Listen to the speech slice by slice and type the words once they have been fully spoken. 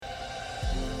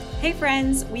Hey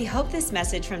friends, we hope this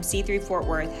message from C3 Fort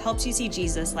Worth helps you see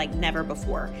Jesus like never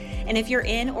before. And if you're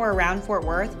in or around Fort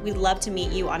Worth, we'd love to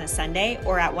meet you on a Sunday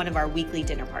or at one of our weekly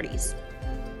dinner parties.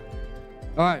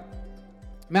 All right,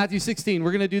 Matthew 16.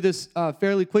 We're going to do this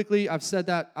fairly quickly. I've said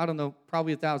that, I don't know,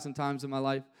 probably 1,000 times in my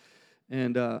life.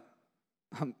 And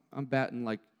I'm batting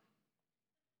like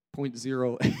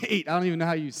 0.08. I don't even know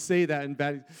how you say that in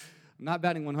batting. I'm not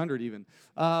batting 100 even.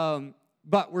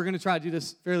 But we're going to try to do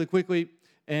this fairly quickly.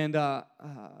 And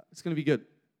it's going to be good.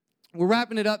 We're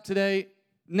wrapping it up today.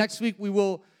 Next week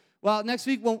we'll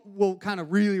kind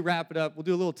of really wrap it up. We'll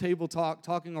do a little table talk,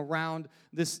 talking around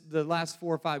the last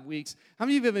 4 or 5 weeks. How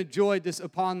many of you have enjoyed this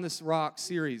Upon This Rock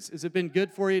series? Has it been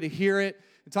good for you to hear it?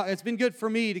 It's been good for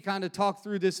me to kind of talk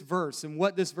through this verse and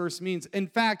what this verse means. In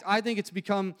fact, I think it's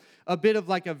become a bit of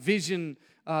like a vision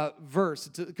verse.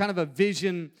 It's kind of a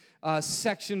vision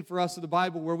section for us of the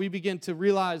Bible where we begin to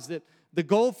realize that the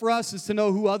goal for us is to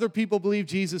know who other people believe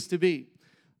Jesus to be.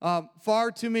 Far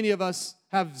too many of us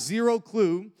have zero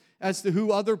clue as to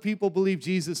who other people believe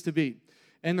Jesus to be.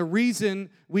 And the reason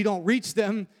we don't reach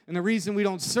them, and the reason we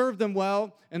don't serve them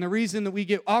well, and the reason that we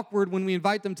get awkward when we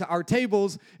invite them to our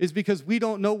tables is because we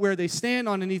don't know where they stand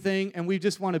on anything, and we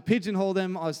just want to pigeonhole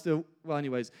them as to, well,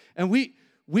 anyways. And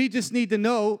we just need to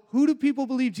know, who do people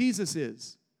believe Jesus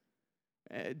is?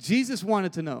 Jesus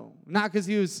wanted to know, not because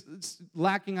he was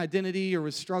lacking identity or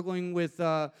was struggling with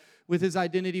his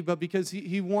identity, but because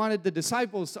he wanted the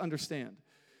disciples to understand.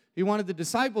 He wanted the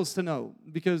disciples to know,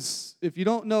 because if you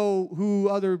don't know who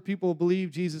other people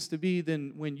believe Jesus to be,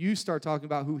 then when you start talking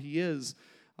about who he is,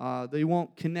 they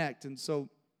won't connect. And so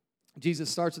Jesus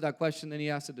starts with that question, then he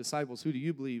asks the disciples, who do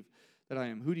you believe that I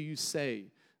am? Who do you say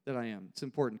that I am? It's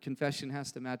important. Confession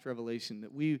has to match revelation.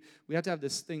 That we have to have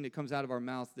this thing that comes out of our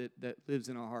mouth that lives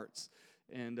in our hearts.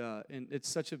 And it's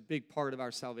such a big part of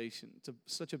our salvation. It's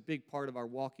such a big part of our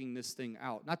walking this thing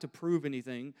out. Not to prove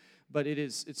anything, but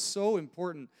it's so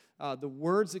important. The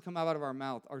words that come out of our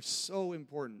mouth are so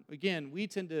important. Again, we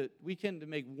tend to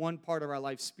make one part of our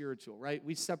life spiritual, right?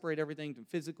 We separate everything from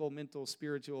physical, mental,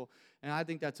 spiritual, and I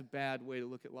think that's a bad way to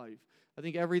look at life. I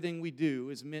think everything we do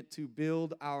is meant to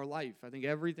build our life. I think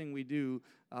everything we do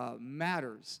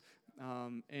matters.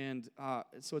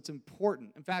 So it's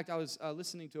important. In fact, I was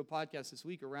listening to a podcast this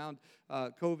week around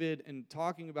COVID and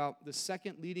talking about the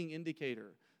second leading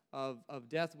indicator of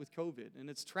death with COVID, and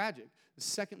it's tragic. The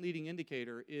second leading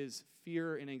indicator is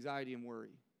fear and anxiety and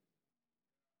worry.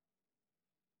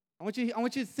 I want you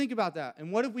to think about that.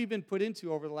 And what have we been put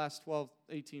into over the last 12,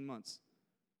 18 months?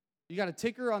 You got a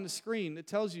ticker on the screen that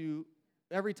tells you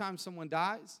every time someone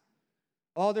dies,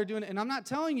 all they're doing, and I'm not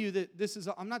telling you this is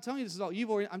all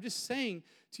evil. I'm just saying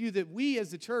to you that we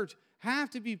as the church have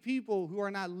to be people who are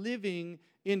not living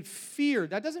in fear.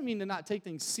 That doesn't mean to not take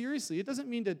things seriously. It doesn't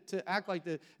mean to act like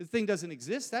the thing doesn't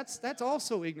exist. That's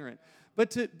also ignorant.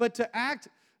 But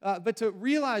to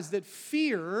realize that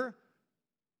fear,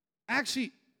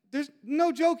 actually, there's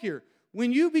no joke here.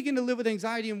 When you begin to live with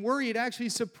anxiety and worry, it actually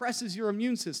suppresses your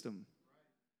immune system.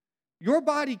 Your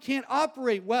body can't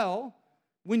operate well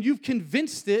when you've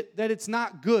convinced it that it's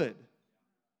not good.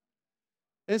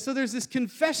 And so there's this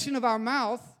confession of our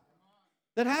mouth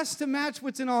that has to match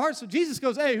what's in our heart. So Jesus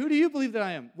goes, hey, who do you believe that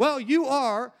I am? Well, you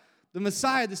are the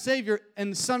Messiah, the Savior,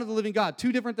 and the Son of the living God.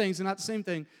 Two different things and not the same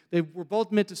thing. They were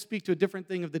both meant to speak to a different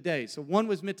thing of the day. So one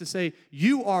was meant to say,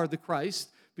 you are the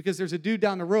Christ, because there's a dude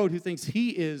down the road who thinks he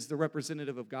is the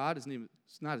representative of God. His name,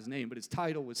 it's not his name, but his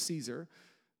title was Caesar.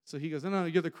 So he goes, no,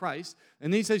 you're the Christ.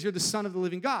 And then he says you're the Son of the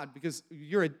living God, because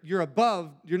you're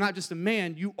above, you're not just a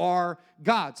man, you are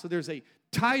God. So there's a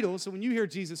title. So when you hear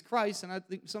Jesus Christ, and I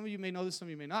think some of you may know this, some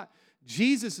of you may not,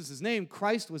 Jesus is his name,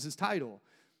 Christ was his title.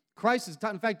 Christ is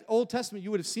title. In fact, Old Testament,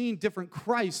 you would have seen different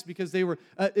Christs because they were.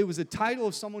 It was a title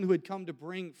of someone who had come to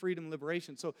bring freedom and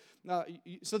liberation. So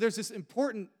there's this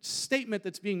important statement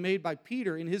that's being made by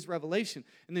Peter in his revelation.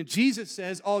 And then Jesus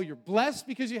says, oh, you're blessed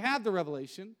because you have the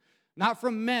revelation. Not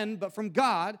from men, but from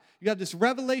God. You have this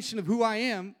revelation of who I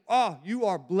am. Oh, you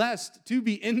are blessed to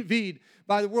be envied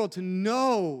by the world, to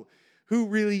know who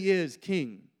really is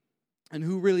King and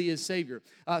who really is Savior.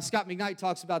 Scott McKnight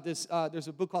talks about this. There's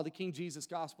a book called The King Jesus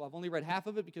Gospel. I've only read half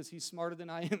of it because he's smarter than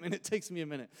I am, and it takes me a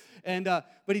minute.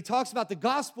 But he talks about the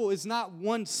gospel is not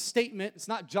one statement. It's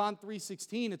not John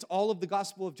 3:16. It's all of the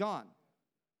Gospel of John.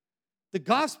 The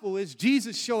gospel is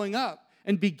Jesus showing up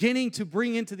and beginning to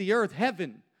bring into the earth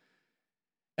heaven.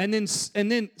 And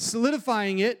then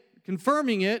solidifying it,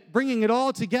 confirming it, bringing it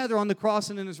all together on the cross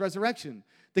and in his resurrection.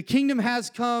 The kingdom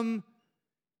has come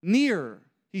near,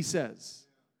 he says.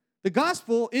 The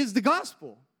gospel is the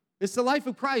gospel. It's the life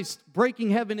of Christ breaking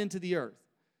heaven into the earth.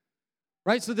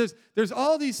 Right? So there's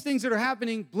all these things that are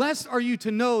happening. Blessed are you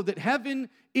to know that heaven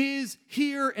is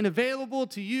here and available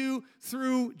to you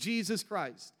through Jesus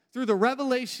Christ. Through the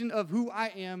revelation of who I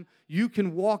am, you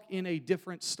can walk in a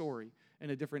different story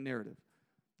and a different narrative.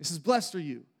 This is blessed are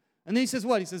you. And then he says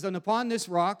what? He says, and upon this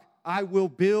rock I will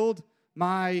build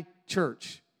my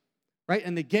church. Right?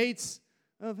 And the gates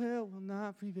of hell will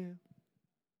not prevail.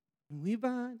 We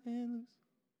bind and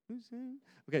loose.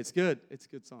 Okay, it's good. It's a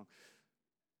good song.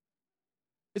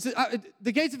 It's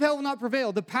the gates of hell will not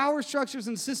prevail. The power structures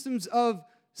and systems of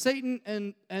Satan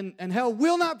and hell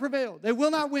will not prevail. They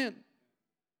will not win.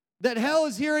 That hell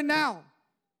is here and now.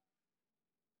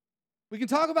 We can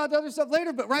talk about the other stuff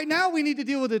later, but right now we need to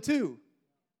deal with it too.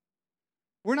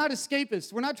 We're not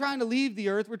escapists. We're not trying to leave the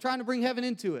earth. We're trying to bring heaven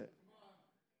into it.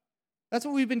 That's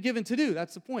what we've been given to do.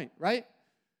 That's the point, right?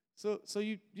 So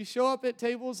you show up at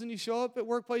tables and you show up at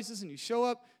workplaces and you show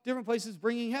up different places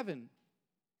bringing heaven.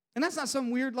 And that's not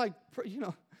some weird, like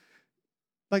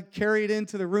carry it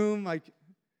into the room. Like,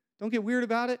 don't get weird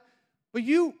about it. But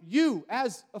you,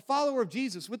 as a follower of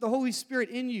Jesus, with the Holy Spirit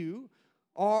in you,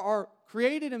 are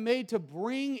created and made to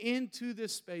bring into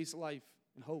this space life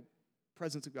and hope,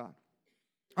 presence of God.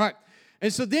 All right.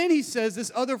 And so then he says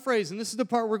this other phrase, and this is the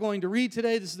part we're going to read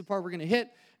today. This is the part we're going to hit,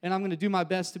 and I'm going to do my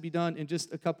best to be done in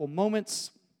just a couple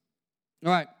moments.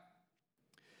 All right.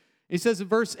 He says in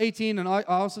verse 18, and I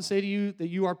also say to you that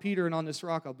you are Peter, and on this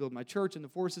rock I'll build my church, and the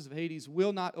forces of Hades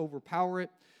will not overpower it.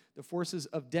 The forces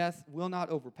of death will not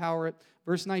overpower it.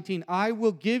 Verse 19, I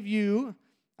will give you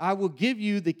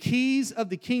the keys of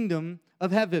the kingdom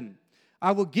of heaven.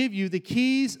 I will give you the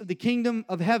keys of the kingdom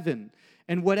of heaven.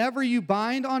 And whatever you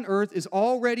bind on earth is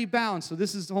already bound. So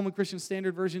this is the Holman Christian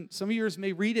Standard Version. Some of yours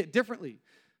may read it differently,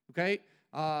 okay?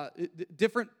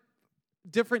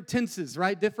 Different tenses,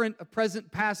 right? Different present,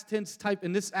 past tense type.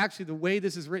 And this actually, the way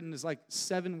this is written is like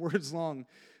 7 words long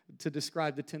to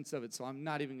describe the tense of it. So I'm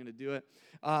not even going to do it.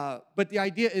 But the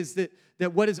idea is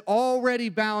that what is already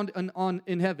bound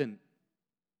in heaven,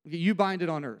 you bind it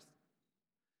on earth.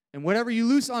 And whatever you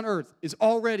loose on earth is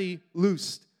already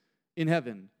loosed in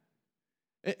heaven.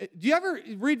 Do you ever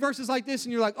read verses like this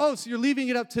and you're like, oh, so you're leaving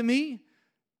it up to me?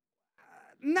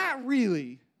 Not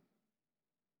really.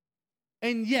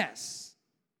 And yes.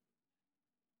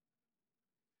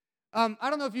 I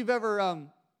don't know if you've ever,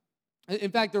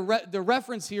 in fact, the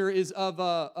reference here is of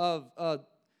the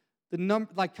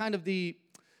number, like kind of the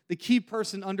key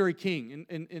person under a king,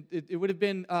 and it would have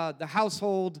been the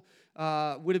household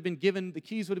would have been given, the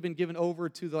keys would have been given over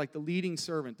to the leading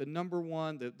servant, the number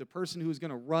one, the person who was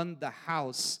going to run the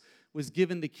house was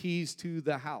given the keys to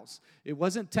the house. It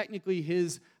wasn't technically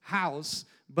his house,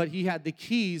 but he had the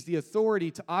keys, the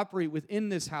authority to operate within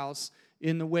this house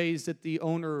in the ways that the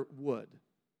owner would.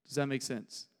 Does that make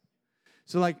sense?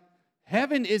 So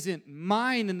heaven isn't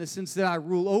mine in the sense that I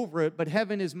rule over it, but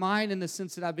heaven is mine in the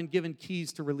sense that I've been given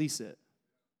keys to release it.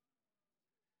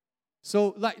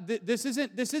 So this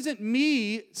isn't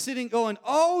me sitting going,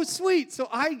 oh, sweet. So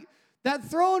that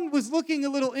throne was looking a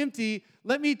little empty.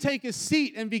 Let me take a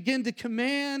seat and begin to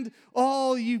command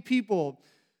all you people.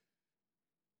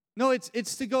 No,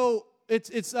 it's to go.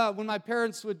 It's when my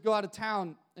parents would go out of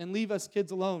town and leave us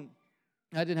kids alone.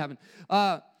 That didn't happen.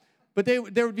 But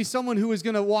there would be someone who was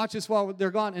going to watch us while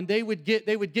they're gone, and they would get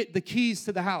the keys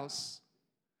to the house.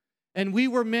 And we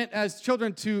were meant as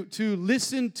children to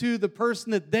listen to the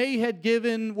person that they had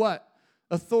given what?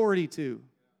 Authority to.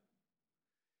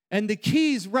 And the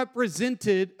keys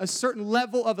represented a certain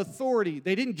level of authority.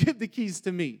 They didn't give the keys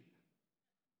to me.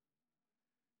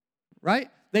 Right?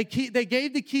 They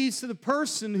gave the keys to the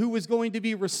person who was going to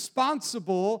be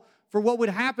responsible for what would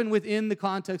happen within the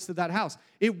context of that house.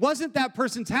 It wasn't that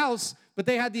person's house, but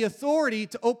they had the authority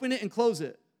to open it and close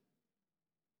it.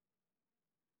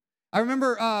 I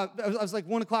remember I was like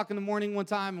 1 o'clock in the morning one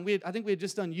time, and I think we had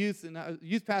just done youth, and I was a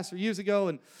youth pastor years ago,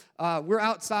 and we're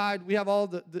outside. We have all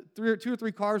the 2 or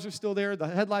 3 cars are still there. The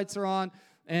headlights are on,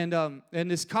 and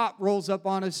this cop rolls up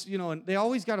on us, and they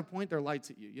always got to point their lights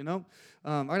at you,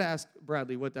 I got to ask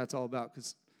Bradley what that's all about,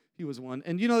 because he was one.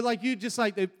 And, you just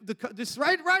just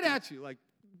right at you,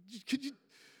 could you,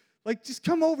 just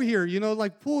come over here,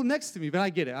 pull next to me. But I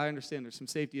get it. I understand there's some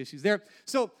safety issues there.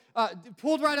 So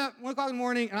pulled right up, 1 o'clock in the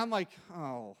morning, and I'm like,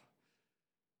 oh,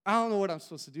 I don't know what I'm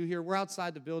supposed to do here. We're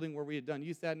outside the building where we had done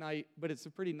youth that night, but it's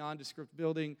a pretty nondescript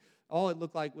building. All it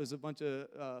looked like was a bunch of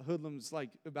hoodlums,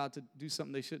 about to do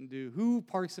something they shouldn't do. Who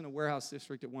parks in a warehouse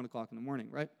district at 1 o'clock in the morning,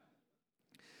 right?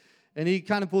 And he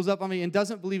kind of pulls up on me and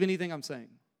doesn't believe anything I'm saying.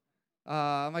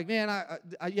 I'm like, man,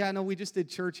 I know we just did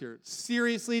church here.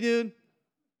 Seriously, dude?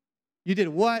 You did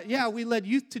what? Yeah, we led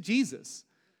youth to Jesus.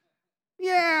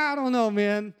 Yeah, I don't know,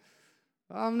 man.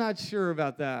 I'm not sure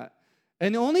about that.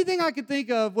 And the only thing I could think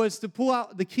of was to pull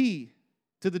out the key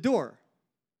to the door.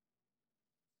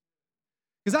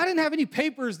 Because I didn't have any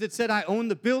papers that said I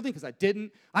owned the building, because I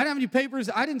didn't. I didn't have any papers.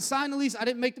 I didn't sign the lease. I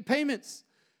didn't make the payments.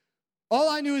 All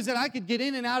I knew is that I could get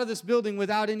in and out of this building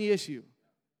without any issue.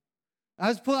 I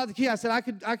just pulled out the key. I said,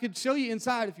 I could show you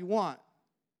inside if you want.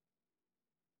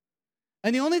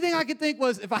 And the only thing I could think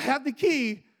was, if I have the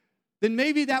key, then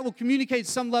maybe that will communicate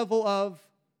some level of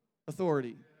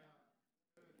authority.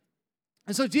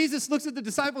 And so Jesus looks at the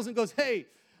disciples and goes, hey,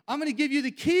 I'm going to give you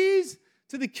the keys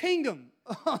to the kingdom.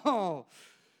 Oh,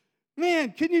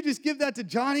 man, couldn't you just give that to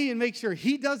Johnny and make sure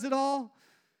he does it all?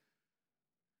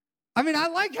 I mean, I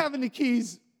like having the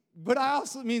keys, but it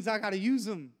also means I got to use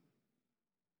them.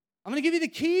 I'm going to give you the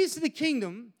keys to the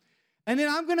kingdom, and then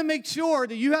I'm going to make sure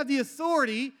that you have the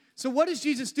authority. So what does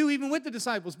Jesus do even with the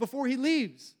disciples before he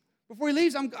leaves? Before he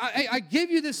leaves, I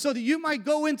give you this so that you might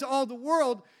go into all the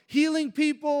world, healing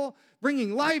people,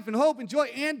 bringing life and hope and joy,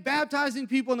 and baptizing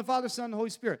people in the Father, Son, and the Holy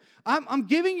Spirit. I'm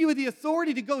giving you the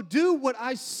authority to go do what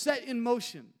I set in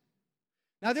motion.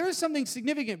 Now, there is something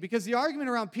significant, because the argument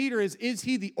around Peter is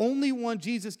he the only one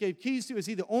Jesus gave keys to? Is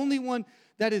he the only one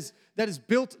that is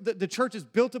built, the church is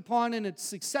built upon, and it's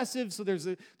successive? So there's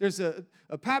a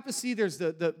papacy, there's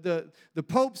the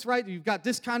popes, right? You've got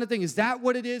this kind of thing. Is that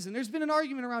what it is? And there's been an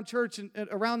argument around church and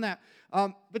around that.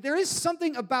 But there is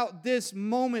something about this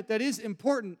moment that is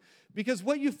important, because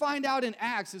what you find out in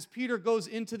Acts is Peter goes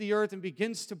into the earth and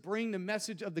begins to bring the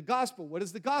message of the gospel. What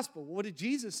is the gospel? What did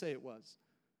Jesus say it was?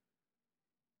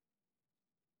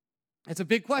 It's a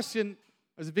big question.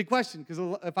 It's a big question,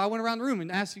 because if I went around the room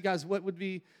and asked you guys what would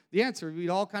be the answer, we'd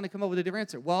all kind of come up with a different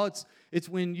answer. Well, it's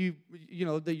when you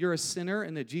know that you're a sinner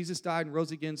and that Jesus died and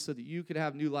rose again so that you could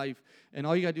have new life, and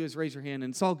all you got to do is raise your hand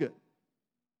and it's all good.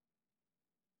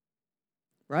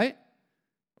 Right?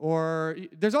 Or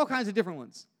there's all kinds of different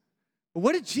ones. But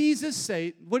what did Jesus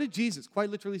say? What did Jesus quite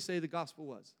literally say the gospel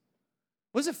was?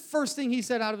 What was the first thing he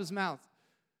said out of his mouth?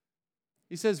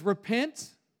 He says,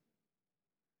 repent.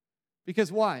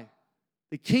 Because why?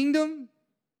 The kingdom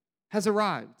has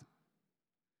arrived.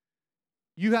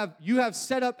 You have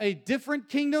set up a different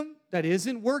kingdom that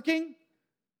isn't working.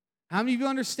 How many of you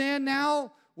understand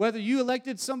now whether you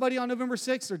elected somebody on November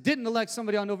 6th or didn't elect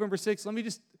somebody on November 6th? Let me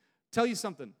just tell you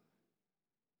something.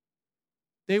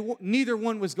 Neither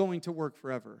one was going to work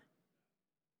forever.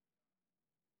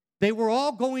 They were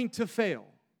all going to fail.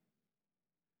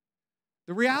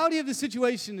 The reality of the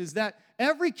situation is that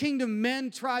every kingdom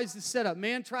man tries to set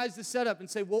up and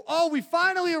say, well, we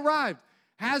finally arrived,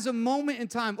 has a moment in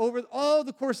time over all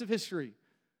the course of history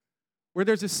where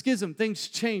there's a schism, things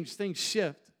change, things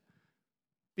shift,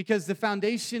 because the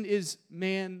foundation is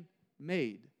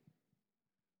man-made.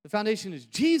 The foundation is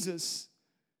Jesus,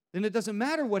 then it doesn't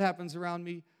matter what happens around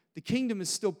me, the kingdom is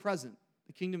still present,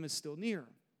 the kingdom is still near.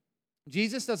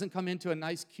 Jesus doesn't come into a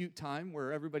nice, cute time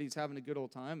where everybody's having a good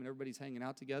old time and everybody's hanging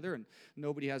out together and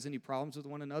nobody has any problems with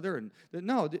one another.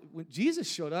 When Jesus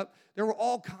showed up, there were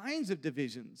all kinds of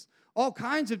divisions, all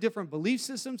kinds of different belief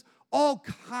systems, all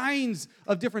kinds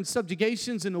of different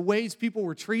subjugations in the ways people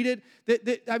were treated.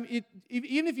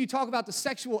 Even if you talk about the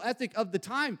sexual ethic of the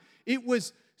time, it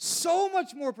was so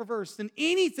much more perverse than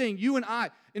anything you and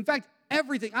I. In fact,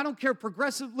 everything. I don't care,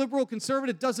 progressive, liberal,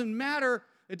 conservative, doesn't matter.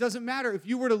 It doesn't matter. If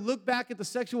you were to look back at the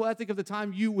sexual ethic of the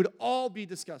time, you would all be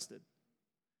disgusted.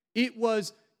 It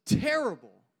was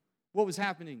terrible what was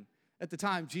happening at the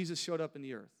time Jesus showed up in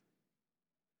the earth.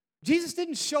 Jesus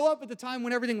didn't show up at the time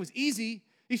when everything was easy.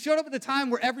 He showed up at the time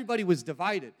where everybody was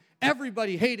divided.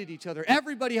 Everybody hated each other.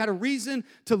 Everybody had a reason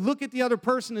to look at the other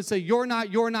person and say, you're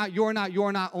not, you're not, you're not,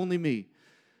 you're not, only me.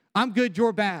 I'm good,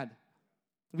 you're bad.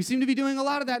 We seem to be doing a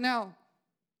lot of that now.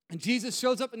 And Jesus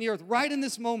shows up in the earth right in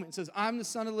this moment and says, I'm the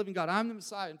Son of the living God. I'm the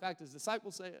Messiah. In fact, his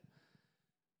disciples say it.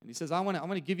 And he says, I'm going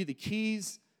to give you the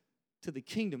keys to the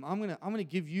kingdom. I'm going to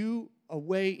give you a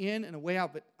way in and a way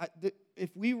out. But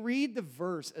if we read the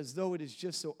verse as though it is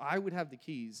just so I would have the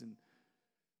keys. And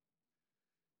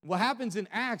what happens in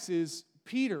Acts is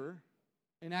Peter,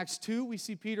 in Acts 2, we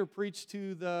see Peter preach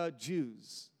to the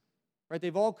Jews. Right?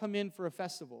 They've all come in for a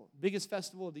festival, biggest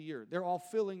festival of the year. They're all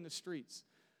filling the streets.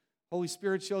 Holy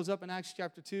Spirit shows up in Acts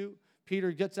chapter 2.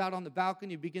 Peter gets out on the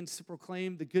balcony and begins to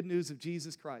proclaim the good news of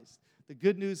Jesus Christ, the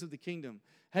good news of the kingdom.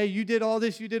 Hey, you did all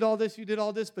this, you did all this, you did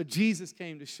all this, but Jesus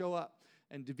came to show up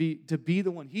and to be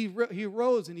the one. He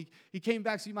arose and he came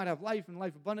back so you might have life and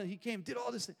life abundant. He came, did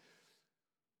all this thing.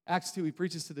 Acts 2, he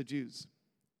preaches to the Jews.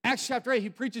 Acts chapter 8, he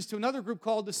preaches to another group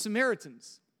called the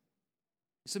Samaritans.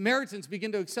 Samaritans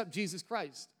begin to accept Jesus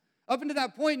Christ. Up until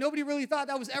that point, nobody really thought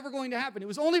that was ever going to happen. It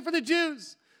was only for the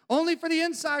Jews. Only for the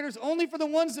insiders, only for the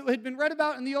ones that had been read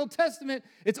about in the Old Testament.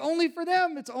 It's only for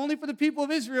them. It's only for the people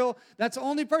of Israel. That's the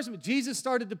only person. But Jesus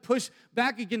started to push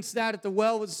back against that at the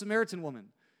well with the Samaritan woman.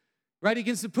 Right? He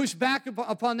begins to push back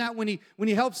upon that when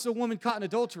he helps a woman caught in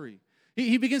adultery.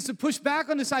 He begins to push back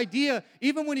on this idea,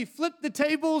 even when he flipped the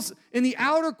tables in the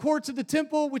outer courts of the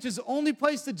temple, which is the only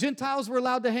place the Gentiles were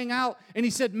allowed to hang out, and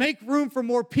he said, make room for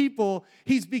more people.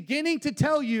 He's beginning to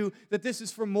tell you that this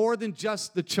is for more than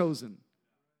just the chosen.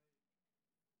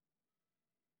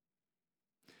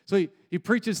 So he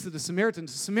preaches to the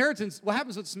Samaritans. What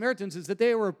happens with the Samaritans is that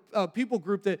they were a people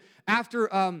group that after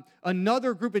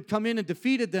another group had come in and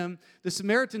defeated them, the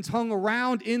Samaritans hung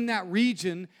around in that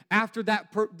region after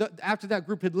that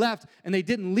group had left, and they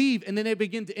didn't leave, and then they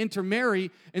began to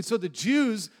intermarry. And so the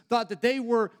Jews thought that they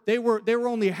were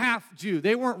only half Jew.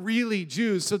 They weren't really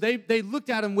Jews. So they looked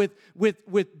at them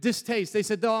with distaste. They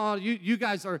said, "Oh, you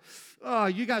guys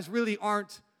really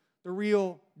aren't the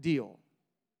real deal.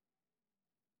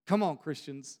 Come on,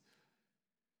 Christians.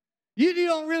 You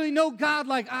don't really know God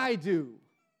like I do.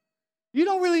 You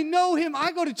don't really know him.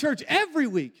 I go to church every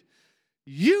week.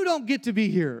 You don't get to be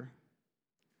here."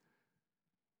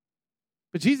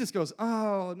 But Jesus goes,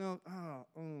 I'm going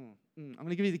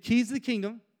to give you the keys to the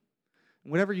kingdom.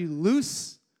 And whatever you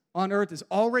loose on earth is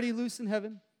already loose in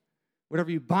heaven.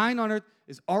 Whatever you bind on earth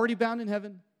is already bound in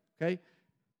heaven. Okay?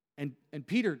 And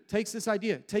Peter takes this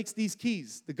idea, takes these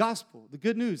keys, the gospel, the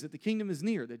good news that the kingdom is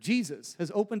near, that Jesus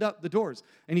has opened up the doors.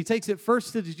 And he takes it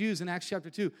first to the Jews in Acts chapter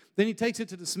 2. Then he takes it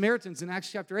to the Samaritans in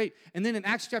Acts chapter 8. And then in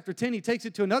Acts chapter 10, he takes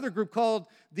it to another group called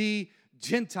the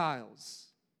Gentiles.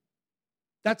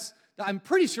 I'm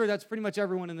pretty sure that's pretty much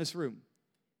everyone in this room.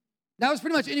 That was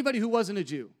pretty much anybody who wasn't a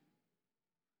Jew.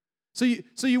 So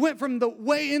you went from the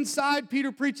way inside,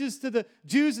 Peter preaches to the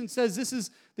Jews and says, this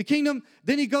is the kingdom.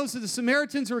 Then he goes to the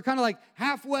Samaritans who are kind of like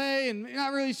halfway and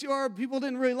not really sure. People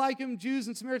didn't really like him. Jews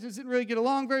and Samaritans didn't really get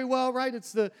along very well, right?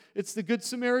 It's the Good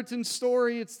Samaritan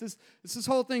story. It's this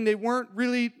whole thing. They weren't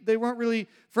really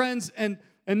friends. And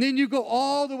then you go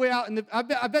all the way out, and I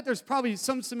bet there's probably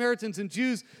some Samaritans and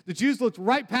Jews. The Jews looked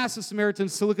right past the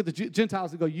Samaritans to look at the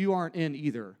Gentiles and go, you aren't in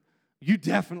either. You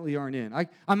definitely aren't in.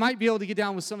 I might be able to get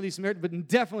down with some of these Samaritans, but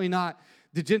definitely not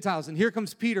the Gentiles. And here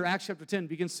comes Peter, Acts chapter 10,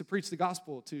 begins to preach the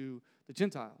gospel to the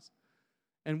Gentiles.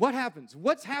 And what happens?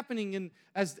 What's happening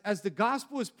as the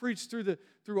gospel is preached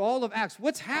through all of Acts?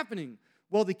 What's happening?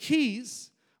 Well, the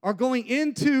keys are going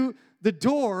into the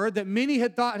door that many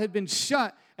had thought had been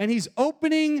shut, and he's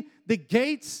opening the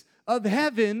gates of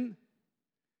heaven.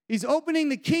 He's opening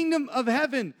the kingdom of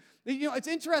heaven. You know, it's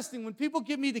interesting. When people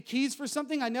give me the keys for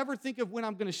something, I never think of when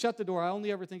I'm going to shut the door. I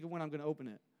only ever think of when I'm going to open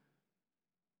it.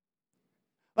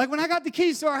 Like when I got the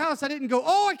keys to our house, I didn't go,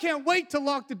 I can't wait to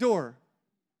lock the door.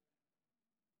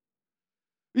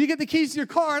 When you get the keys to your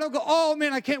car, I don't go, oh,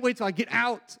 man, I can't wait till I get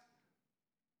out.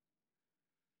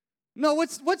 No,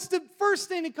 what's the first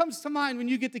thing that comes to mind when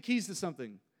you get the keys to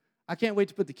something? I can't wait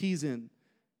to put the keys in,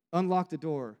 unlock the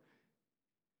door,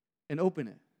 and open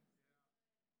it.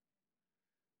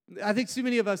 I think too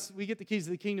many of us, we get the keys to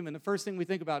the kingdom, and the first thing we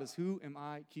think about is, who am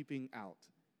I keeping out?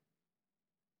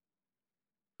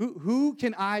 Who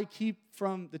can I keep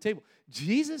from the table?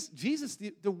 Jesus,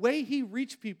 the way he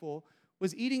reached people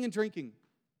was eating and drinking.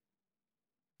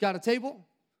 Got a table,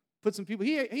 put some people.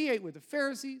 He ate with the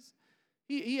Pharisees.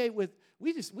 He ate with,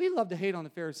 we love to hate on the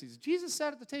Pharisees. Jesus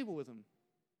sat at the table with them.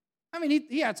 I mean,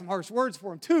 he had some harsh words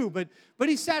for him too, but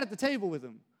he sat at the table with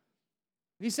them.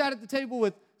 He sat at the table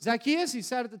with Zacchaeus. He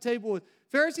sat at the table with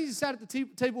Pharisees. He sat at the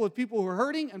table with people who were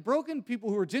hurting and broken,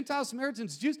 people who were Gentiles,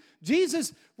 Samaritans, Jews.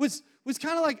 Jesus was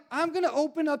kind of like, I'm going to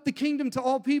open up the kingdom to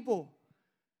all people.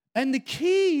 And the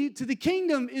key to the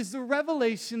kingdom is the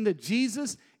revelation that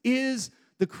Jesus is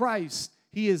the Christ.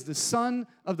 He is the Son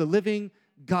of the living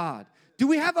God. Do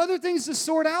we have other things to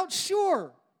sort out?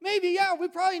 Sure. Maybe, yeah, we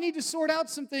probably need to sort out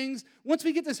some things. Once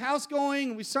we get this house going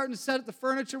and we're starting to set up the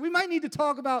furniture, we might need to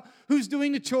talk about who's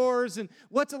doing the chores and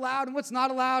what's allowed and what's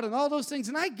not allowed and all those things.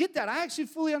 And I get that. I actually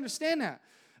fully understand that.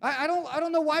 I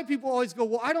don't know why people always go,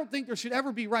 well, I don't think there should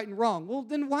ever be right and wrong. Well,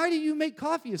 then why do you make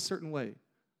coffee a certain way?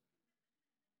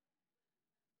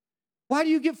 Why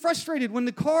do you get frustrated when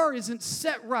the car isn't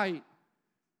set right?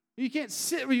 You can't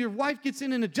sit where your wife gets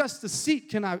in and adjusts the seat.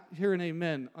 Can I hear an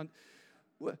amen?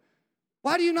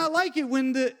 Why do you not like it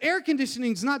when the air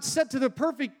conditioning's not set to the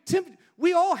perfect temperature?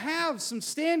 We all have some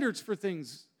standards for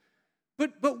things.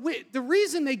 But the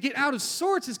reason they get out of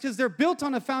sorts is because they're built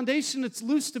on a foundation that's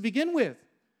loose to begin with.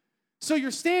 So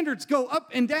your standards go up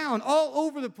and down all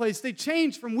over the place. They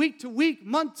change from week to week,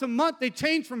 month to month. They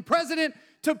change from president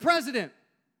to president.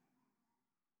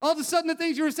 All of a sudden, the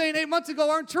things you were saying 8 months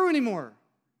ago aren't true anymore.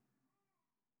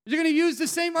 You're going to use the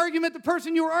same argument the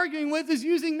person you were arguing with is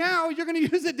using now. You're going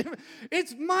to use it different.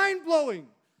 It's mind-blowing.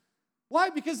 Why?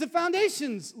 Because the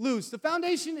foundation's loose. The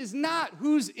foundation is not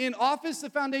who's in office. The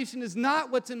foundation is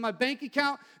not what's in my bank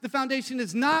account. The foundation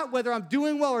is not whether I'm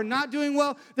doing well or not doing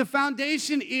well. The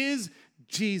foundation is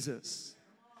Jesus.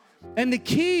 And the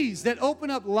keys that open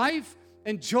up life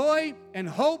and joy and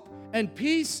hope and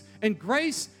peace and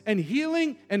grace and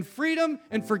healing and freedom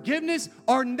and forgiveness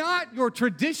are not your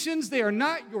traditions. They are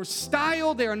not your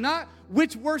style. They are not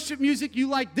which worship music you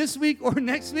like this week or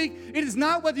next week. It is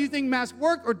not whether you think masks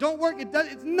work or don't work.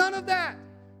 It's none of that.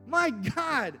 My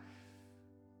God.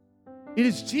 It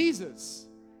is Jesus.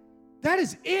 That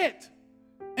is it.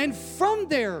 And from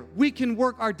there, we can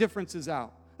work our differences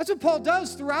out. That's what Paul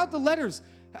does throughout the letters.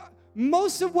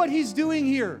 Most of what he's doing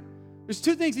here, there's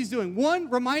two things he's doing. One,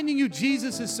 reminding you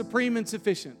Jesus is supreme and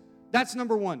sufficient. That's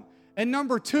number one. And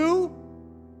number two,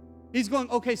 he's going,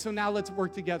 okay, so now let's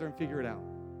work together and figure it out.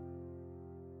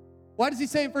 Why does he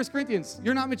say in 1 Corinthians,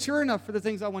 you're not mature enough for the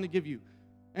things I want to give you?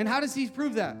 And how does he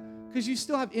prove that? Because you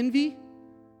still have envy.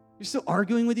 You're still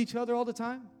arguing with each other all the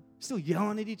time. You're still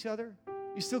yelling at each other.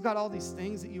 You still got all these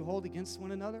things that you hold against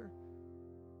one another.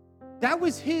 That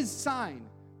was his sign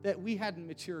that we hadn't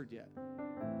matured yet.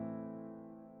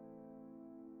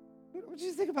 What did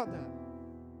you think about that?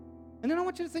 And then I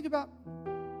want you to think about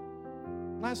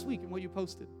last week and what you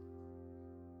posted.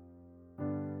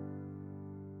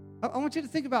 I want you to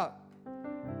think about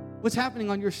what's happening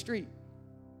on your street.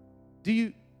 Do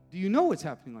you know what's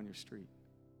happening on your street?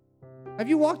 Have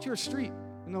you walked your street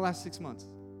in the last 6 months?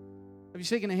 Have you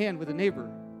shaken a hand with a neighbor?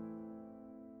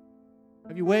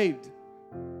 Have you waved?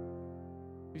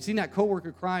 Have you seen that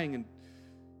coworker crying and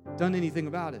done anything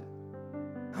about it?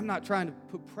 I'm not trying to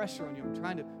put pressure on you. I'm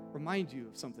trying to remind you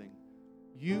of something.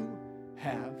 You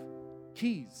have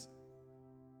keys.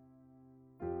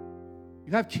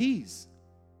 You have keys.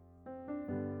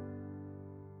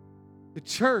 The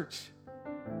church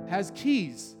has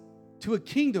keys to a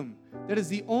kingdom that is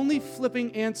the only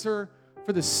flipping answer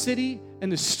for the city and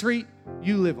the street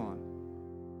you live on.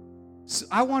 So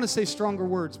I want to say stronger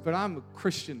words, but I'm a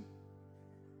Christian.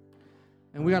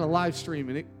 And we got a live stream,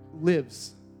 and it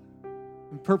lives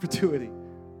in perpetuity.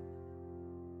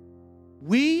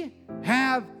 We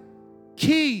have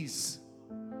keys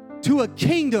to a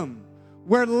kingdom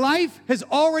where life has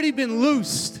already been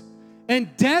loosed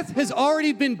and death has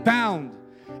already been bound.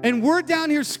 And we're down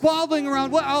here squabbling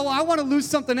around, well, I want to lose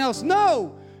something else.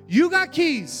 No, you got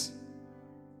keys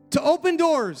to open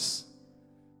doors,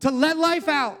 to let life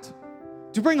out,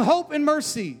 to bring hope and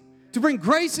mercy, to bring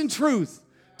grace and truth,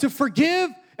 to forgive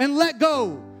and let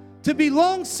go, to be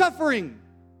long-suffering,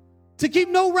 to keep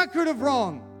no record of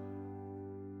wrong.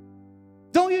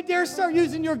 Don't you dare start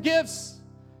using your gifts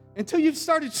until you've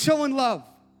started showing love.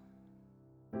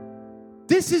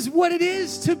 This is what it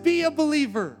is to be a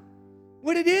believer.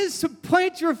 What it is to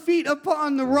plant your feet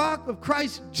upon the rock of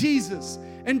Christ Jesus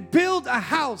and build a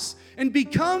house and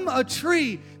become a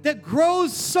tree that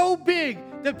grows so big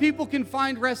that people can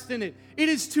find rest in it. It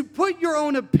is to put your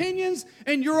own opinions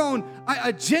and your own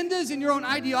agendas and your own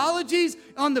ideologies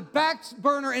on the back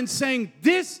burner and saying,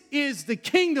 this is the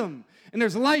kingdom, and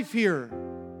there's life here.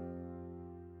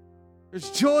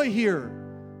 There's joy here,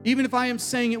 even if I am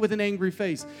saying it with an angry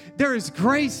face. There is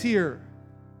grace here.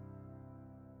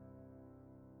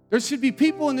 There should be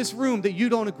people in this room that you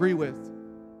don't agree with.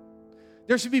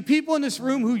 There should be people in this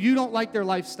room who you don't like their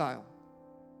lifestyle.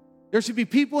 There should be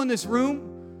people in this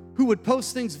room who would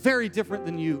post things very different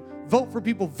than you, vote for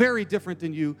people very different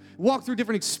than you, walk through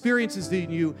different experiences than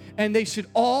you, and they should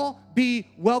all be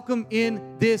welcome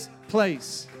in this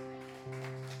place.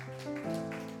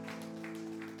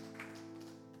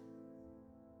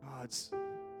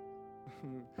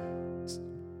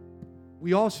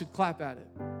 We all should clap at it.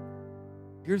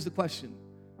 Here's the question.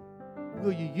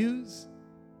 Will you use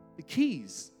the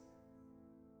keys?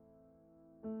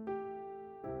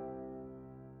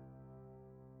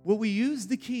 Will we use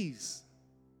the keys?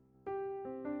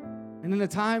 And in a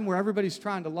time where everybody's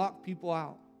trying to lock people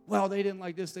out, well, they didn't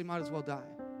like this, they might as well die.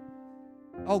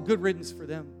 Oh, good riddance for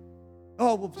them.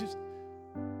 Oh, well, just...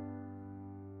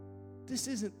 This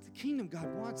isn't the kingdom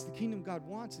God wants. The kingdom God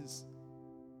wants is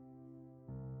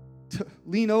to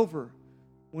lean over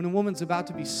when a woman's about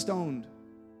to be stoned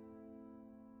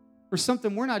for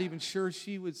something we're not even sure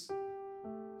she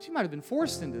might have been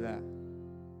forced into that.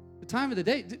 The time of the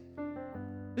day,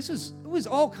 it was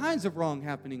all kinds of wrong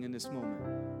happening in this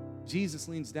moment. Jesus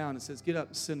leans down and says, get up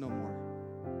and sin no more.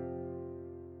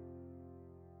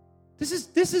 This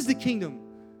is the kingdom.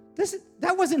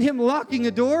 That wasn't him locking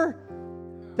a door.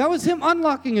 That was him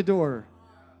unlocking a door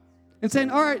and saying,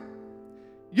 all right,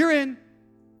 You're in.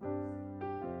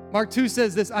 Mark 2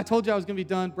 says this. I told you I was going to be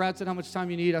done. Brad said, how much time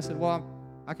you need? I said, well,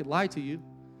 I could lie to you.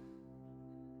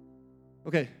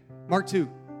 Okay, Mark 2.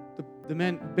 The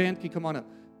band can come on up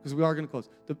because we are going to close.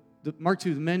 Mark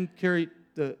 2, the men carry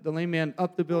the lame man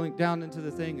up the building, down into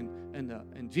the thing,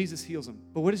 and Jesus heals him.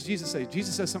 But what does Jesus say?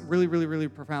 Jesus says something really, really, really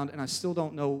profound, and I still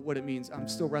don't know what it means. I'm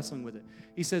still wrestling with it.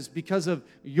 He says, because of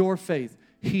your faith,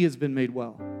 he has been made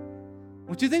well. I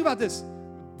want you to think about this.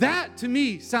 That, to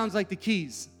me, sounds like the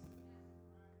keys.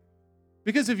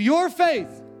 Because of your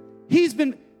faith,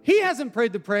 he hasn't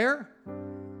prayed the prayer.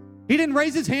 He didn't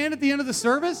raise his hand at the end of the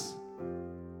service.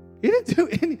 He didn't do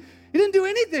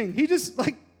anything. He just,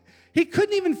 he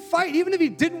couldn't even fight. Even if he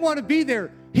didn't want to be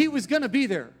there, he was going to be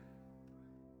there.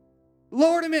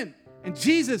 Lowered him in. And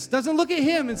Jesus doesn't look at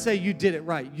him and say, you did it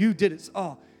right. You did it.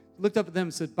 Oh, looked up at them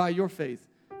and said, by your faith,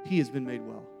 he has been made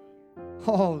well.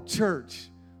 Oh, church,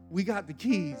 we got the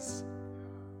keys.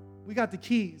 We got the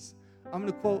keys. I'm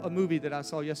going to quote a movie that I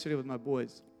saw yesterday with my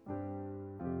boys.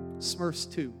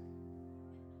 Smurfs 2.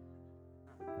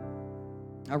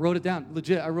 I wrote it down.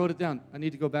 Legit, I wrote it down. I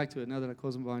need to go back to it now that I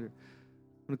close my binder.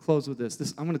 I'm going to close with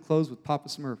this. I'm going to close with Papa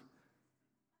Smurf.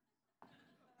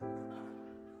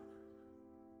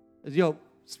 Yo,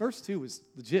 Smurfs 2 was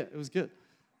legit. It was good.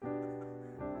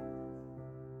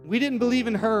 We didn't believe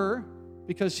in her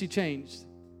because she changed.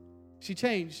 She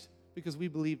changed because we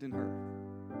believed in her.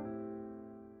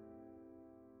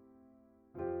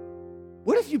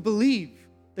 What if you believe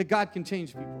that God can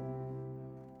change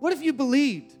people? What if you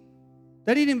believed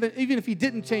that even if he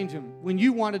didn't change them, when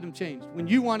you wanted him changed, when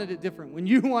you wanted it different,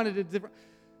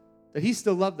 that he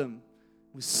still loved them,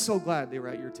 was so glad they were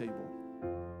at your table?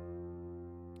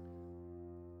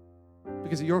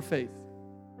 Because of your faith,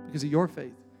 because of your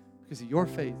faith, because of your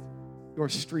faith, your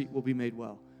street will be made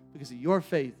well. Because of your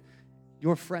faith,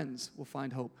 your friends will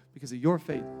find hope. Because of your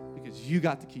faith, because you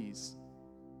got the keys.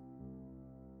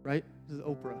 Right? This is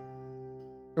Oprah.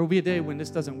 There will be a day when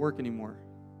this doesn't work anymore.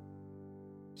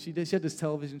 She had this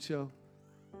television show.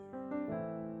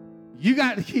 You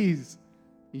got the keys.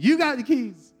 You got the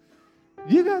keys.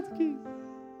 You got the keys.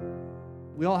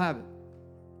 We all have it.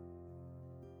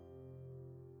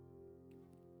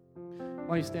 Why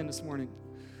don't you stand this morning?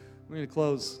 We're going to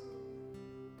close.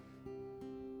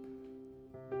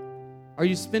 Are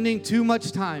you spending too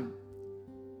much time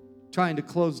trying to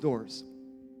close doors?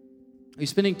 Are you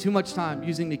spending too much time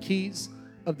using the keys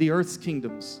of the earth's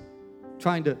kingdoms,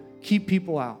 trying to keep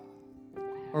people out?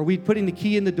 Or are we putting the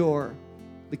key in the door,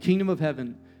 the kingdom of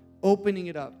heaven, opening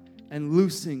it up and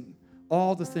loosing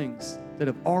all the things that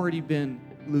have already been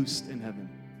loosed in heaven?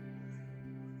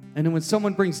 And then when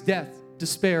someone brings death,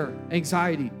 despair,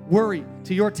 anxiety, worry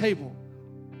to your table,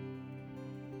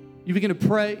 you begin to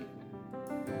pray.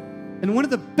 And one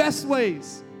of the best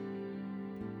ways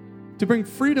to bring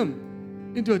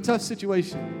freedom into a tough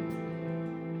situation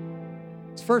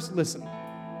is first listen.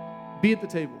 Be at the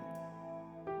table.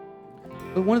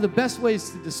 But one of the best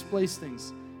ways to displace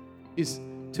things is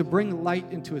to bring light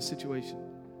into a situation.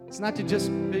 It's not to just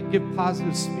give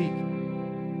positive speak,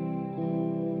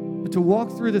 but to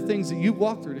walk through the things that you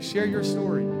walk through, to share your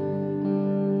story,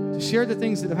 to share the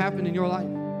things that have happened in your life.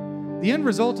 The end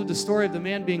result of the story of the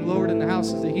man being lowered in the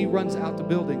house is that he runs out the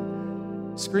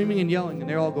building, screaming and yelling, and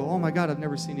they all go, oh my God, I've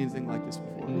never seen anything like this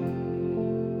before.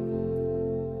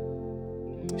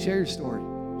 Share your story.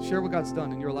 Share what God's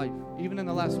done in your life, even in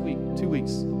the last week, 2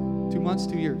 weeks, 2 months,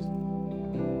 2 years.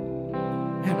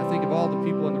 Man, I think of all the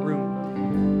people in the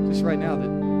room just right now that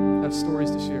have stories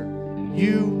to share.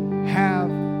 You have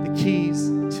the keys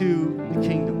to the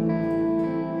kingdom.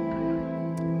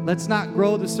 Let's not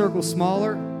grow the circle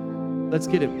smaller. Let's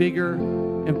get it bigger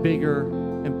and bigger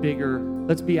and bigger.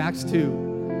 Let's be Acts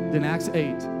 2, then Acts 8,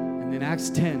 and then Acts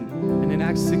 10, and then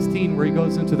Acts 16, where he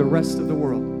goes into the rest of the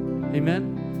world.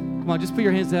 Amen? Come on, just put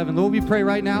your hands to heaven. Lord, we pray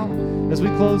right now as we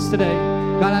close today.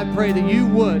 God, I pray that you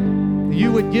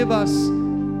would give us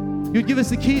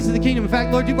the keys to the kingdom. In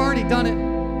fact, Lord, you've already done it.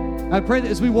 I pray that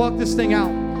as we walk this thing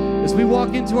out, as we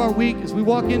walk into our week, as we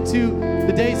walk into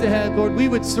the days ahead, Lord, we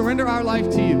would surrender our life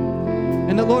to you.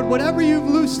 And that, Lord, whatever you've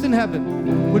loosed in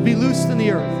heaven would be loosed in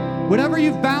the earth. Whatever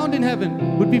you've bound in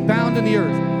heaven would be bound in the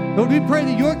earth. Lord, we pray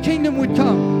that your kingdom would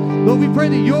come. Lord, we pray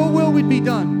that your will would be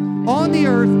done on the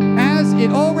earth as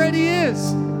it already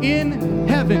is in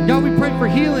heaven. God, we pray for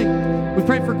healing. We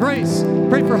pray for grace. We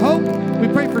pray for hope. We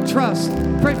pray for trust.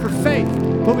 We pray for faith.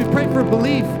 Lord, we pray for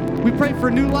belief. We pray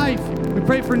for new life. We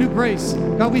pray for new grace.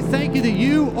 God, we thank you that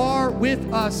you are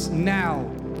with us now.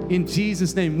 In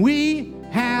Jesus' name. We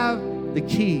have the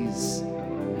keys.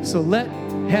 So let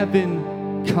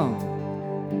heaven come.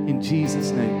 In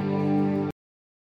Jesus' name.